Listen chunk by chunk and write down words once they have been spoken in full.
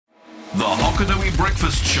The Hokanui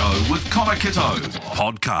Breakfast Show with Connor Kitto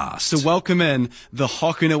podcast. So welcome in the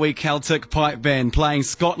Hokanui Celtic Pipe Band playing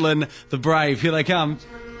Scotland the Brave. Here they come.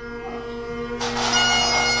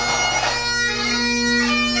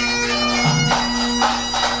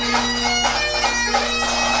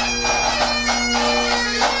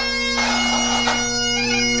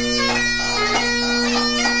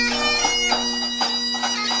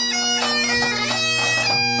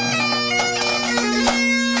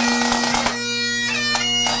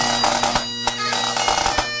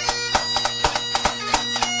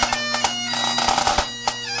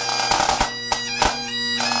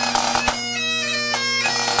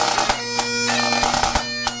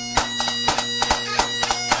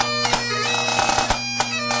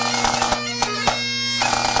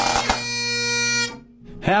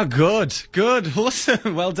 How good.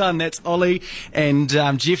 Awesome. Well done. That's Ollie and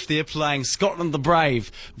Jeff there playing Scotland the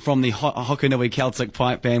Brave from the Hokanui Celtic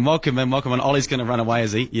Pipe Band. Welcome in. Ollie's going to run away,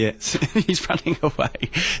 is he? Yeah, he's running away.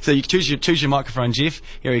 So you choose your microphone, Jeff.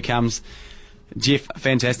 Here he comes. Jeff,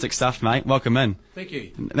 fantastic stuff, mate. Welcome in. Thank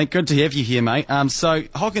you. Good to have you here, mate. So,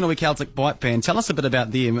 Hokanui Celtic Pipe Band, tell us a bit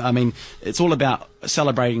about them. I mean, it's all about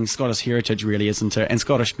celebrating Scottish heritage, really, isn't it? And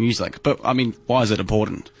Scottish music. But, I mean, why is it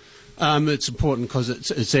important? It's important because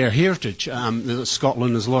it's our heritage.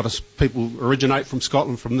 Scotland, there's a lot of people originate from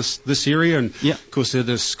Scotland, from this area, and of course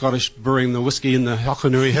there's Scottish brewing the whiskey in the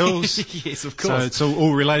Hokanui Hills. Yes, of course. So it's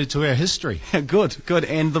all related to our history. Good.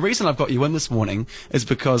 And the reason I've got you in this morning is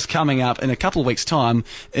because coming up in a couple of weeks' time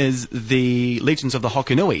is the Legends of the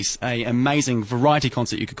Hokanuis, an amazing variety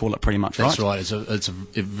concert, you could call it pretty much, right? That's right. It's a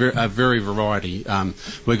very variety.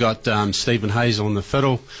 We got Stephen Hayes on the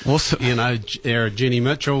fiddle. Awesome. You know, our Jenny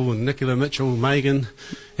Mitchell and Nicola Mitchell, Megan,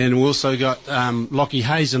 and we also got Lockie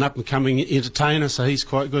Hayes, an up-and-coming entertainer, so he's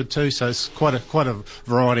quite good too. So it's quite a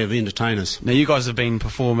variety of entertainers. Now, you guys have been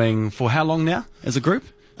performing for how long now as a group?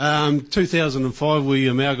 2005 we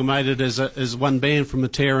amalgamated as one band from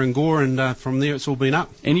Matera and Gore, and from there it's all been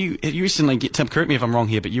up. And you recently, Tim, correct me if I'm wrong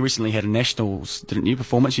here, but you recently had a Nationals, didn't you,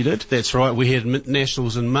 performance you did? That's right, we had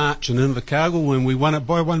Nationals in March in Invercargill and we won it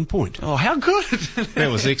by 1 point. Oh, how good! That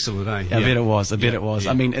was excellent, eh? I bet it was. Yeah.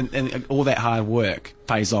 I mean, and all that hard work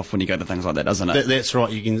pays off when you go to things like that, doesn't it? That's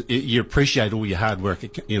right, you appreciate all your hard work,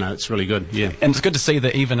 it's really good, yeah. And it's good to see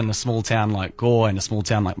that even in a small town like Gore and a small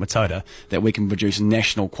town like Matoda, that we can produce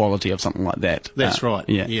national quality of something like that. That's right.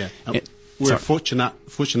 Yeah. We're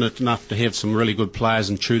fortunate enough to have some really good players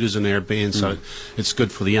and tutors in our band, so it's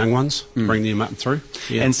good for the young ones, bring them up and through.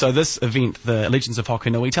 Yeah. And so this event, the Legends of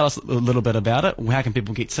Hokanui, tell us a little bit about it. How can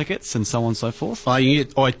people get tickets and so on and so forth?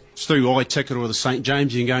 Through iTicket or the St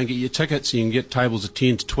James, you can go and get your tickets. You can get tables of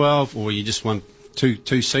 10 to 12, or you just want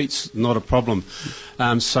two seats, not a problem.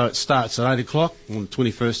 So it starts at 8 o'clock on the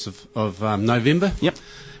 21st of November. Yep.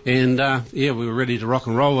 And we were ready to rock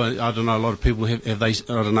and roll. I don't know, a lot of people a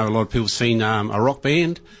lot of people seen a rock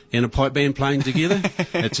band and a pipe band playing together.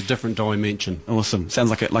 It's a different dimension. Awesome. Sounds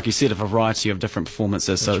like you said, a variety of different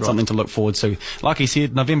performances. So That's it's right. something to look forward to. Like you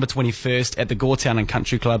said, November 21st at the Goretown and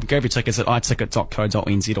Country Club. Grab your tickets at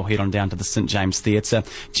iticket.co.nz or head on down to the St James Theatre.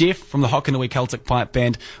 Jeff from the Hokanui Celtic Pipe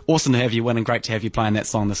Band, awesome to have you in and great to have you playing that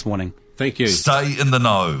song this morning. Thank you. Stay in the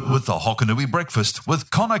know with the Hokanui Breakfast with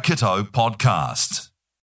Connor Kitto podcast.